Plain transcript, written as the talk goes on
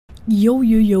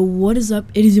Yo, what is up?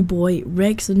 It is your boy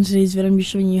Rex, and in today's video I'm be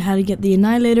showing you how to get the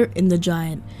annihialator in the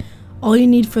giant. All you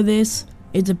need for this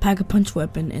is a pack-a-punch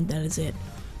weapon, and that is it.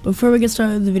 Before we get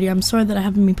started with the video, I'm sorry that I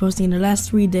haven't been posting in the last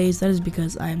 3 days. That is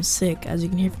because I am sick, as you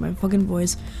can hear from my fucking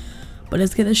voice. But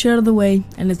let's get this shit out of the way,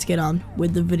 and let's get on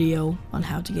with the video on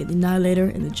how to get the annihilator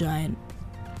in the giant.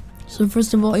 So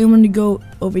first of all, you want to go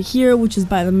over here, which is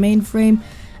by the mainframe,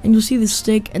 and you'll see the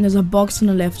stick, and there's a box on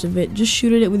the left of it. Just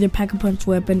shoot at it with your pack-a-punch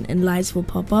weapon, and lights will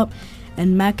pop up,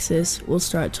 and Maxis will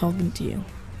start talking to you.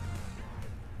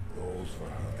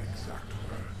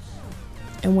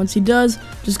 And once he does,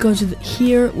 just go to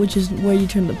here, which is where you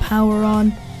turn the power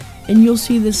on, and you'll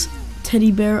see this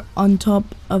teddy bear on top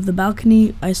of the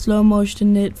balcony. I slow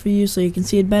motioned it for you so you can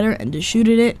see it better, and just shoot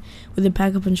at it with a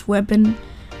pack-a-punch weapon,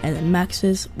 and then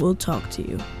Maxis will talk to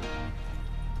you.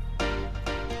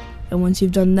 And once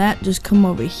you've done that, just come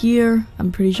over here.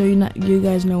 I'm pretty sure you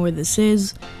guys know where this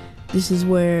is. This is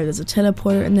where there's a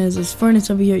teleporter, and there's this furnace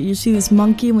over here. You see this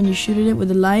monkey when you shoot at it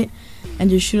with a light, and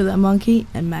just shoot at that monkey,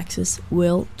 and Maxis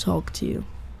will talk to you.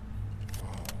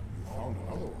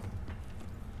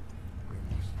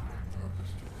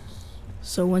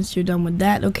 So once you're done with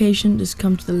that location, just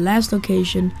come to the last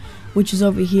location, which is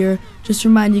over here. Just to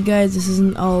remind you guys, this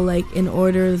isn't all like in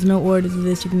order. There's no order to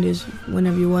this. You can do this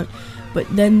whenever you want. But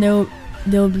then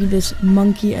there'll be this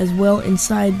monkey as well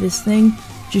inside this thing.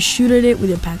 Just shoot at it with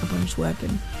your pack-a-punch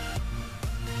weapon.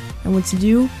 And once you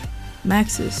do,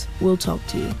 Maxis will talk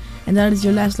to you. And that is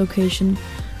your last location.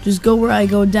 Just go where I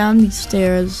go, down these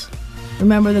stairs.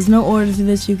 Remember, there's no order to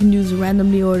this. You can use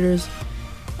randomly orders.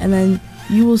 And then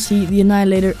you will see the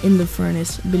annihilator in the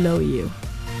furnace below you.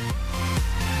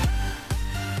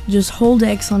 Just hold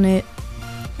X on it,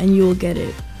 and you will get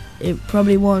it. It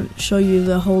probably won't show you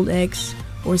the hold X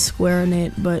or square in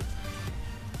it, but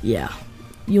yeah,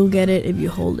 you'll get it if you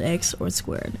hold X or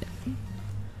square in it.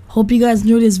 Hope you guys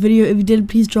enjoyed this video. If you did,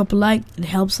 please drop a like. It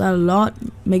helps out a lot,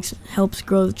 helps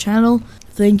grow the channel.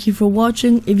 Thank you for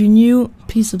watching. If you're new,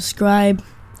 please subscribe.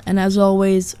 And as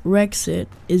always, Rexit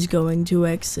is going to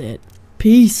exit.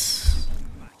 Peace.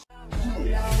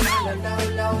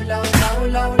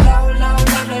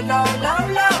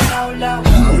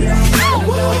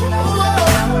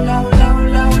 Low,